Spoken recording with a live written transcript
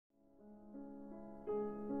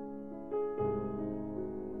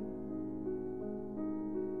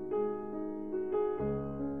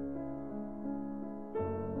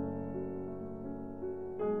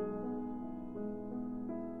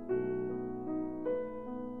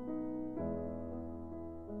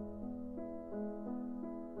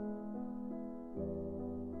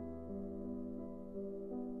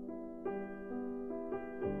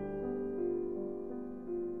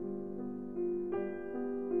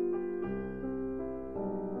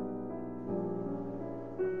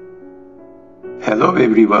Hello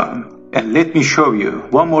everyone, and let me show you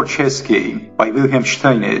one more chess game by Wilhelm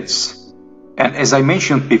Steinitz. And as I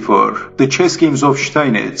mentioned before, the chess games of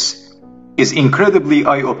Steinitz is incredibly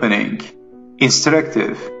eye-opening,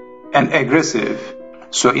 instructive, and aggressive.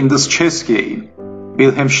 So in this chess game,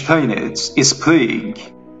 Wilhelm Steinitz is playing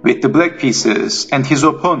with the black pieces and his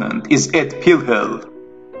opponent is at Pilhal.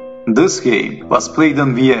 This game was played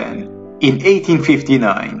in Vienna in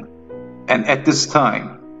 1859, and at this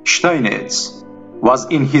time, Steinitz was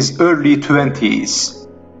in his early 20s.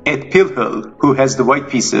 At Pilhal, who has the white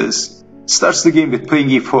pieces, starts the game with playing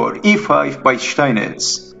e4, e5 by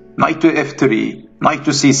Steinitz, knight to f3, knight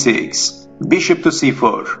to c6, bishop to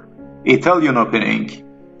c4, Italian opening,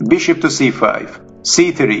 bishop to c5,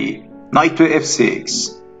 c3, knight to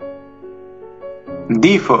f6,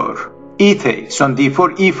 d4, e takes on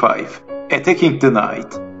d4, e5, attacking the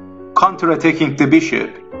knight, counter-attacking the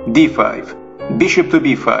bishop, d5, bishop to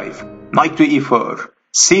b5, knight to e4,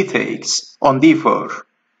 c takes on d4.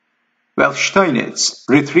 Well, Steinitz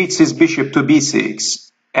retreats his bishop to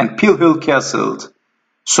b6 and Pilhal castled.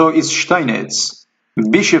 So is Steinitz.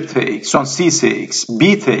 Bishop takes on c6,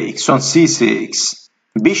 b takes on c6,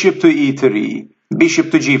 bishop to e3,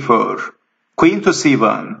 bishop to g4, queen to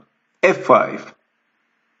c1, f5,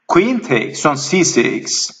 queen takes on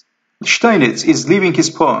c6. Steinitz is leaving his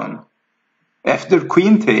pawn. After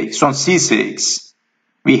queen takes on c6,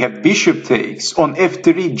 we have bishop takes on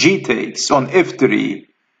f3, g takes on f3,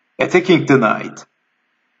 attacking the knight.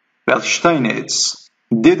 Well, Steinitz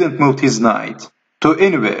didn't move his knight to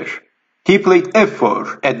anywhere. He played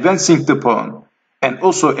f4, advancing the pawn, and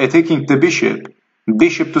also attacking the bishop,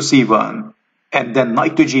 bishop to c1, and then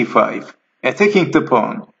knight to g5, attacking the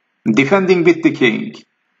pawn, defending with the king.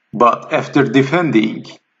 But after defending,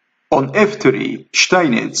 on f3,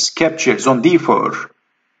 Steinitz captures on d4,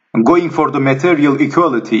 going for the material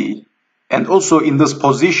equality, and also in this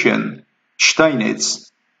position,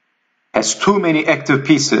 Steinitz has too many active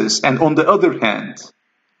pieces, and on the other hand,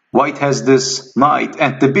 white has this knight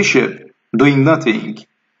and the bishop doing nothing,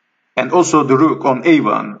 and also the rook on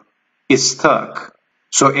a1 is stuck.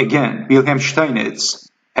 So again, Wilhelm Steinitz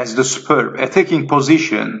has the superb attacking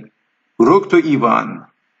position, rook to e1,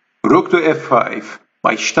 rook to f5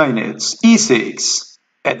 by Steinitz, e6,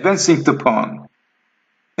 advancing the pawn.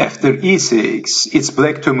 After e6, it's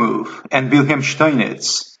black to move, and Wilhelm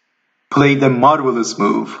Steinitz played a marvelous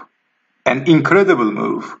move, an incredible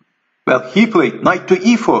move. Well, he played knight to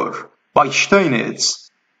e4 by Steinitz,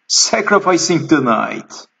 sacrificing the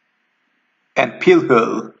knight. And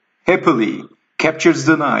Pilhal happily captures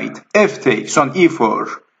the knight, f takes on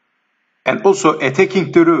e4, and also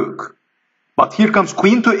attacking the rook. But here comes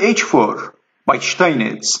queen to h4 by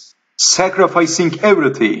Steinitz, sacrificing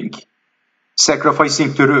everything.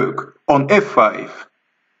 Sacrificing the rook on f5,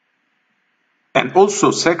 and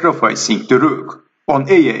also sacrificing the rook on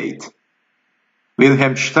a8.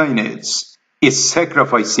 Wilhelm Steinitz is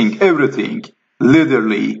sacrificing everything,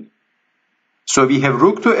 literally. So we have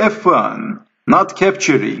rook to f1, not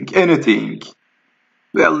capturing anything.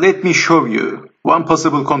 Well, let me show you one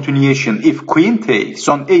possible continuation. If queen takes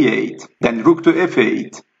on a8, then rook to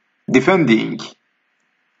f8, defending.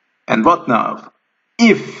 And what now?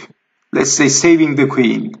 If, let's say, saving the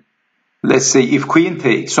queen. Let's say if queen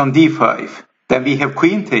takes on d5, then we have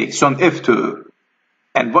queen takes on f2,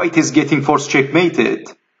 and white is getting force checkmated.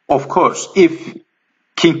 Of course, if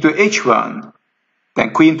king to h1,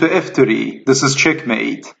 then queen to f3, this is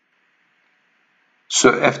checkmate. So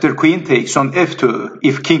after queen takes on f2,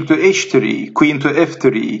 if king to h3, queen to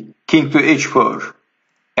f3, king to h4,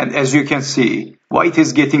 and as you can see, white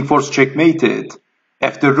is getting force checkmated.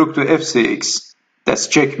 After rook to f6, that's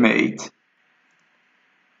checkmate.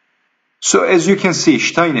 So as you can see,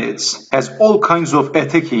 Steinitz has all kinds of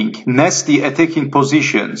attacking, nasty attacking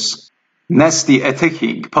positions, nasty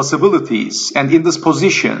attacking possibilities, and in this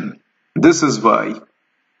position, this is why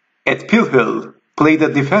at Pilhal played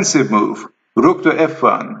a defensive move, rook to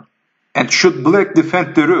f1, and should black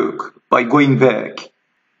defend the rook by going back?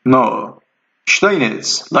 No,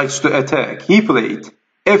 Steinitz likes to attack. He played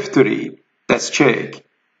f3, that's check,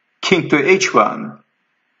 king to h1,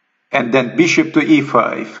 and then bishop to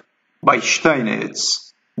e5 by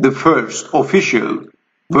Steinitz, the first official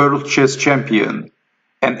world chess champion.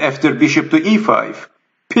 And after bishop to e5,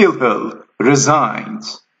 Pilhal resigned.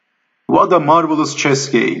 What a marvelous chess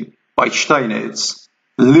game by Steinitz.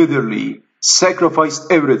 Literally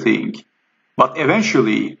sacrificed everything, but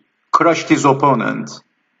eventually crushed his opponent.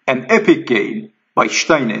 An epic game by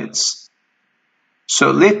Steinitz.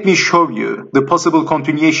 So let me show you the possible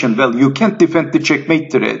continuation. Well, you can't defend the checkmate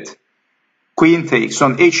threat. Queen takes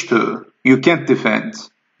on h2, you can't defend.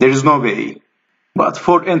 There is no way. But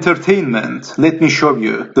for entertainment, let me show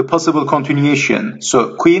you the possible continuation.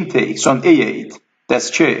 So queen takes on a8, that's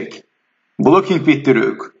check. Blocking with the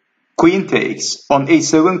rook. Queen takes on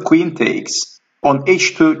a7, queen takes on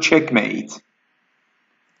h2, checkmate.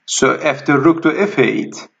 So after rook to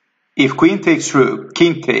f8, if queen takes rook,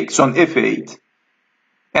 king takes on f8.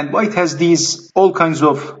 And white has these all kinds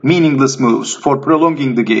of meaningless moves for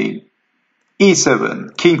prolonging the game.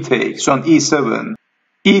 e7, king takes on e7,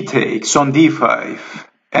 e takes on d5,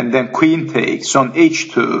 and then queen takes on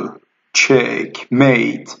h2, check,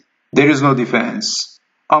 mate. There is no defense.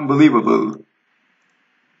 Unbelievable.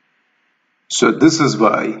 So this is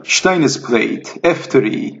why Steinitz played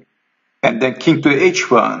f3, and then king to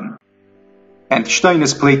h1, and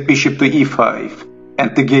Steinitz played bishop to e5,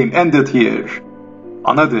 and the game ended here.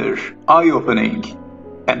 Another eye-opening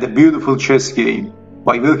and a beautiful chess game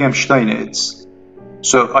by Wilhelm Steinitz.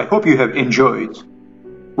 So I hope you have enjoyed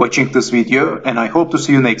watching this video, and I hope to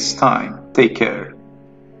see you next time. Take care.